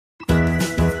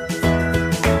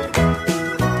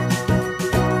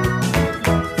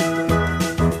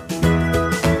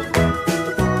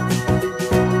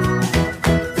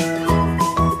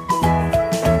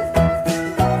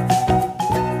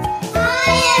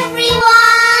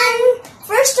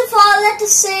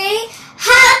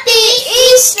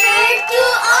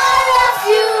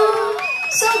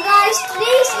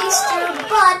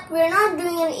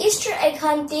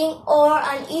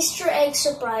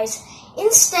surprise.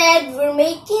 Instead, we're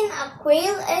making a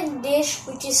quail egg dish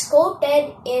which is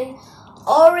coated in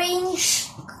orange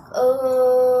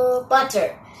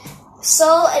butter.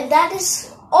 So that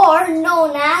is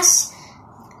known as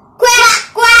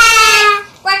quack quack.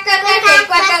 Quack quack quack quack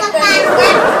quack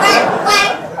quack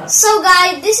quack. So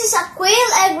guys, this is a quail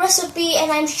egg recipe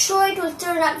and I'm sure it will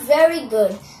turn out very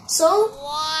good. So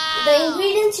the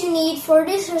ingredients you need for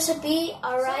this recipe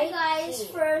are right guys.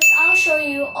 First, I'll show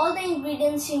you all the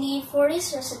ingredients you need for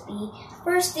this recipe.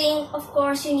 First thing, of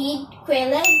course, you need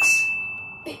quail eggs,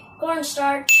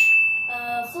 cornstarch,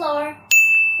 flour,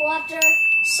 water,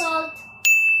 salt,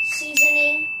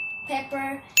 seasoning,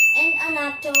 pepper, and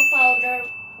annatto powder,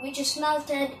 which is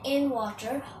melted in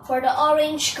water for the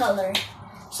orange color.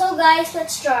 So guys,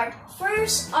 let's start.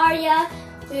 First, Arya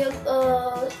will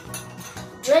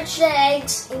dredge the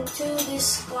eggs into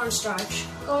this cornstarch.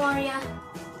 Come on, Arya.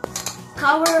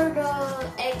 Cover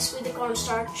the eggs with the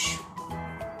cornstarch.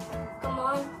 Come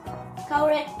on.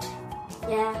 Cover it.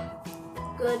 Yeah.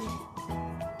 Good.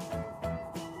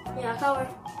 Yeah, cover.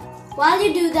 While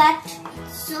you do that,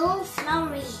 So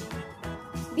floury.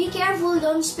 be careful,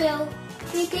 don't spill.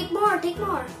 Okay, take more, take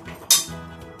more.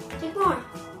 Take more.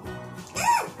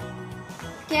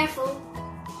 Careful.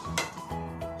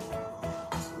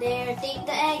 There, take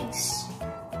the eggs.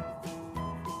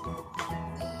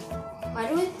 Why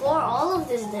do we pour all of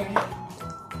this there?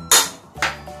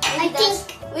 I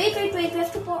think... Wait, we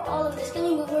have to pour all of this. Can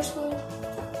you move your spoon?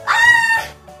 Ah!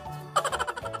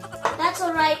 That's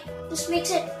alright. Just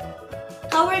mix it.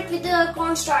 Cover it with the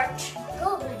cornstarch.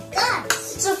 Oh my god.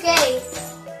 It's okay.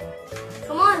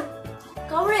 Come on.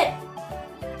 Cover it.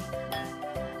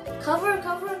 Cover.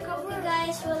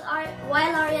 Guys,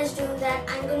 while Arya's doing that,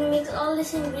 I'm going to mix all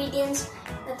these ingredients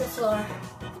at the floor.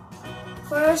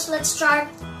 First, let's start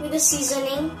with the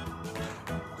seasoning.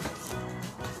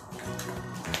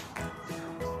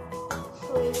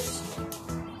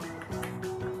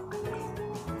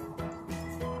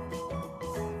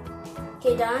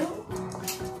 Okay, done.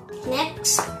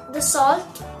 Next, the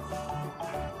salt.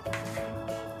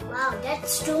 Wow,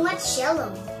 that's too much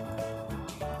yellow.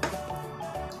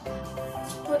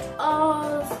 Put all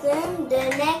of them.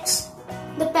 Then next,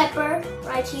 the pepper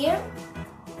right here.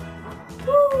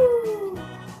 Woo!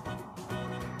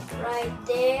 Right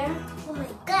there. Oh my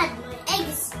god, my egg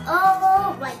is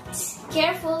all white.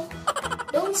 Careful,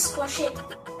 don't squash it.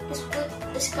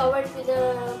 Just cover it with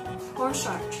the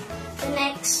cornstarch. The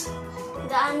next,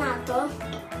 the annatto.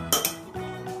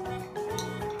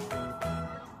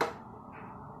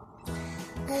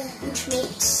 Which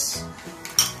makes...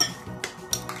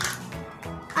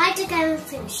 I think I'm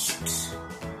finished.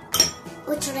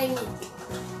 What should I need?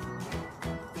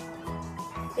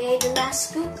 Okay, the last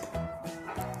scoop.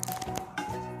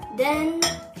 Then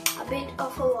a bit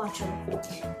of water.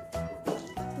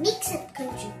 Mix it,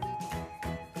 Kunju.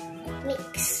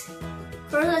 Mix.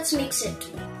 First, let's mix it.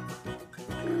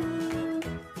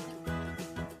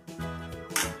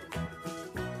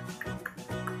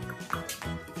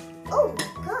 Oh my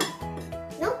god.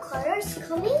 No colors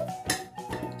coming?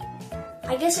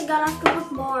 I guess I gotta have to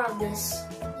put more of this.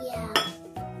 Yeah.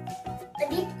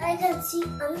 I can see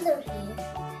under here.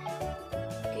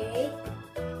 Okay.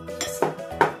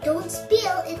 Don't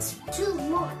spill, it's too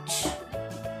much.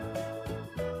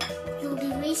 You'll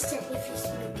be wasted if you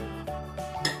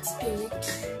spill it.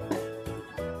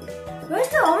 Where's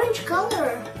the orange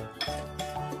color?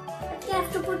 I think I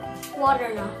have to put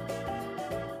water now.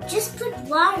 Just put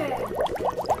water.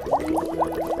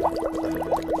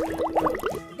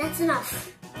 That's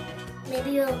enough.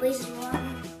 Maybe you'll waste water.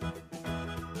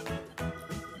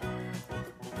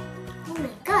 Oh my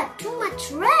god, too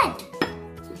much red.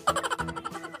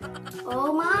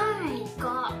 Oh my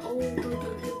god.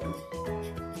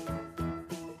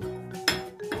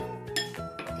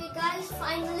 Okay guys,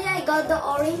 finally I got the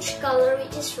orange color,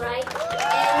 which is right.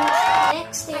 And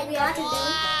next thing we have to do,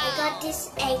 I got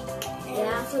this egg.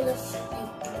 Yeah. Full of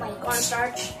white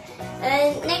cornstarch.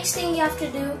 And next thing you have to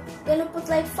do, gonna put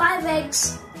like 5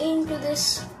 eggs into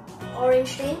this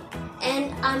orange thing,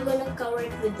 and I'm gonna cover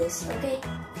it with this. Okay,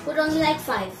 put only like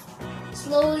 5.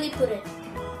 Slowly put it.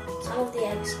 Some of the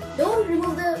eggs. Don't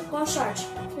remove the cornstarch.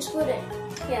 Just put it.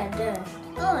 Yeah, there.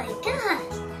 Oh my god.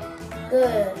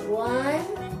 Good. 1,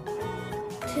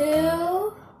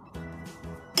 2,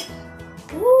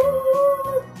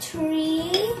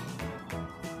 3.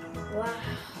 Wow.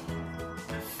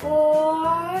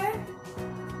 4.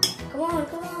 Come on.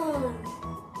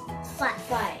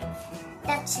 5.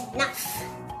 That's enough.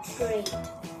 Great.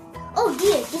 Oh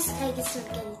dear, this egg is not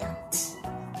getting out.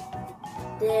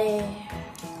 There.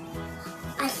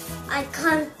 I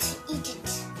can't eat it.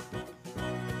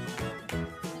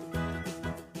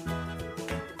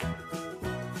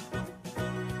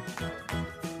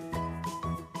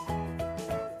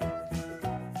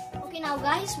 Now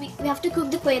guys, we have to cook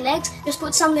the quail eggs. Just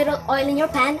put some little oil in your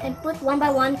pan and put one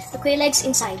by one the quail eggs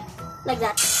inside. Like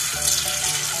that.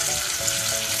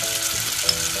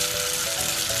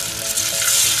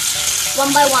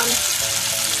 One by one.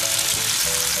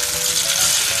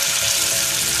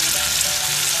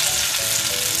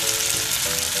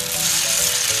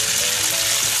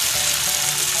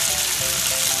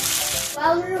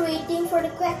 While we're waiting for the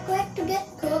quack quack to get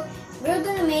cooked, we're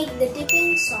gonna make the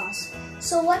dipping sauce.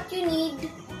 So what you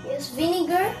need is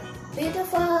vinegar, bit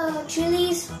of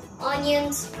chilies,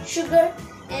 onions, sugar,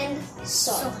 and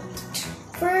salt.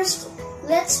 First,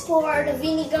 let's pour the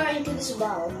vinegar into this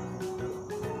bowl.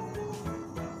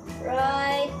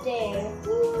 Right there.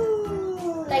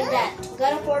 Ooh, like that.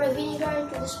 Gotta pour the vinegar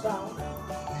into this bowl.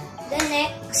 Then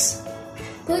next,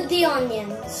 put the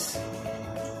onions.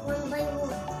 One by one.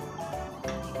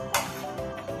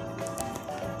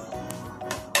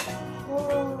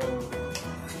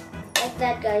 Like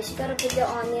that, guys. You gotta put the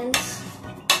onions.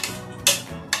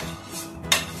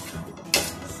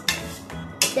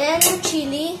 Then the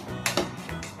chili.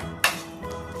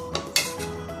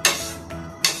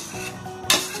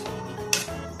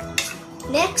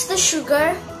 Next, the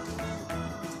sugar.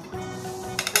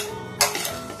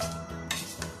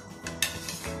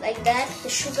 Like that. The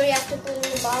sugar you have to put in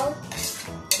the bowl.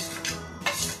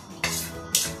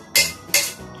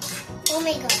 Oh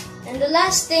my god. And the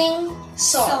last thing,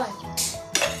 salt.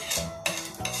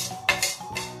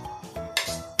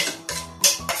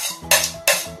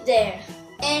 There.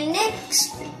 And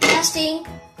next, last thing,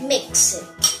 mix it.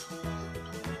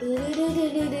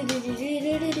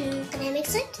 Can I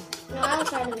mix it? No, I'll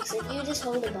try to mix it. You just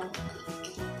hold the bowl.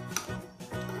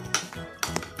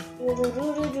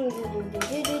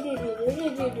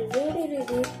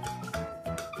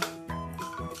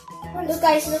 Look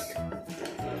guys, look.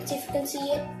 See if you can see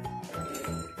it.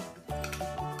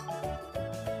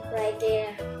 Right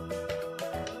there.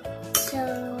 So...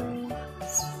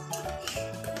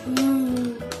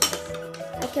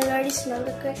 I can already smell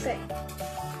the quack quack.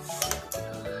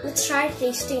 Let's try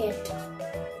tasting it.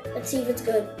 Let's see if it's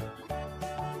good.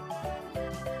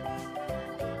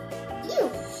 Ew.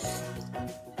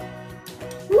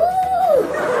 Woo!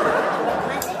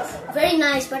 What's it? Very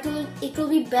nice, but it will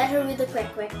be better with the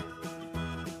quack quack.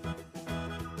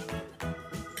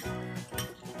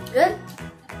 Good?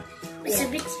 It's a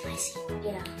bit spicy.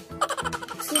 Yeah.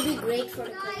 This will be great for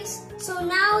the guys. So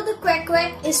now the quack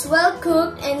quack is well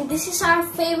cooked, and this is our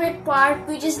favorite part,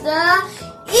 which is the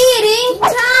eating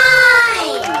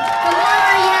time! Come on,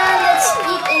 Arya, let's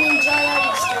eat and enjoy our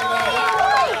Easter day.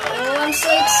 Oh, I'm so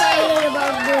excited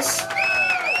about this.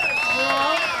 Oh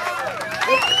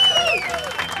my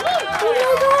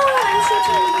god, I'm so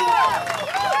excited.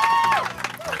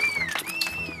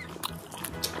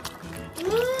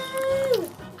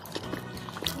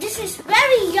 This is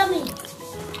very yummy.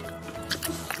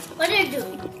 What are you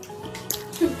doing?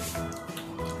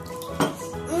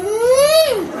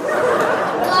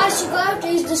 Gosh, you gotta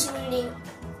taste this really.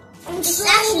 It's so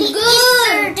actually good.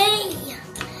 Easter Day.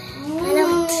 I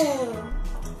love it.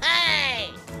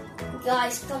 Hey!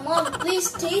 Guys, come on,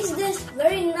 please taste this.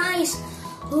 Very nice.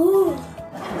 Ooh.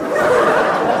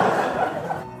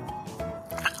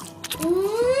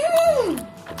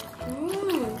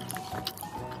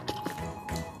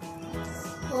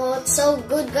 Oh, it's so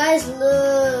good, guys.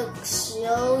 Look,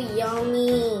 so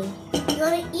yummy. You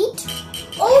wanna eat?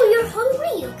 Oh, you're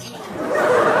hungry, okay.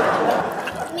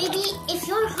 Maybe if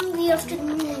you're hungry, you have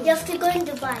to go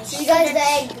and buy. See, guys, the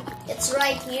egg. It's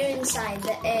right here inside,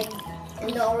 the egg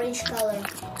in the orange color.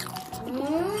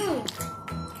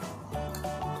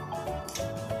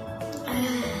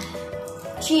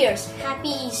 Cheers. Happy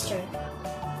Easter.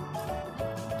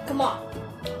 Come on.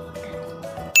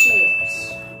 Cheers.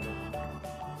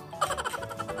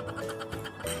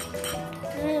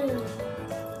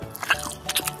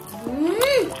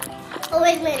 Oh,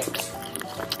 wait a minute.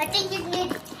 I think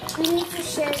we need to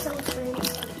share some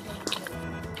fruits.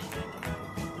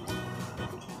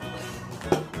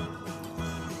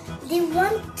 Do you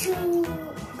want to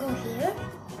go here?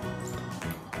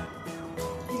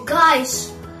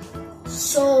 Guys,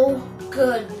 so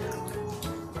good.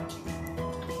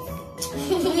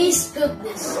 Please cook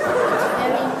this. It's very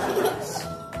nice.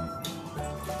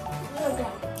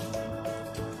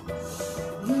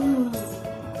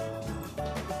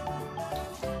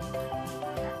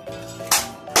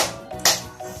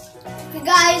 Okay,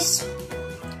 guys,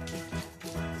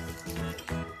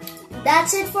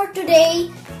 that's it for today.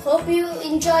 Hope you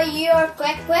enjoy your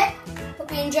quack quack.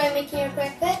 Hope you enjoy making your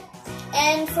quack quack.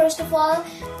 And first of all,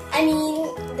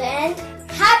 then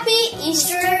Happy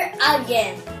Easter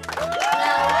again.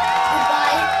 Now,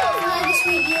 goodbye.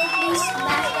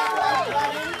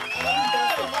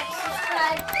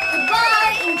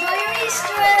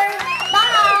 mistress.